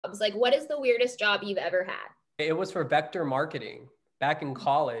jobs. Like, what is the weirdest job you've ever had? It was for vector marketing back in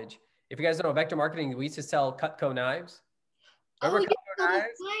college. If you guys don't know vector marketing, we used to sell Cutco knives. Oh, Remember you Cutco sell the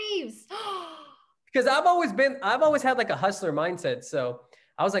knives? knives. Because I've always had like a hustler mindset. So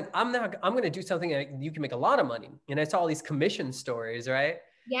I was like, I'm going to do something that you can make a lot of money. And I saw all these commission stories, right?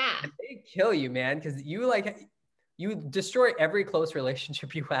 Yeah. And they kill you, man. Because you destroy every close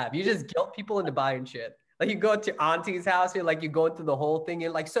relationship you have. You just guilt people into buying shit. Like you go to auntie's house, you're like, you go through the whole thing.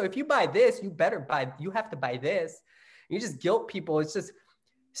 You're like, so if you buy this, you have to buy this. You just guilt people. It's just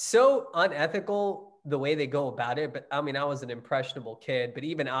so unethical the way they go about it. But I mean, I was an impressionable kid, but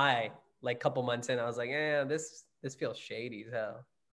even I, like a couple months in, I was like, this feels shady as hell.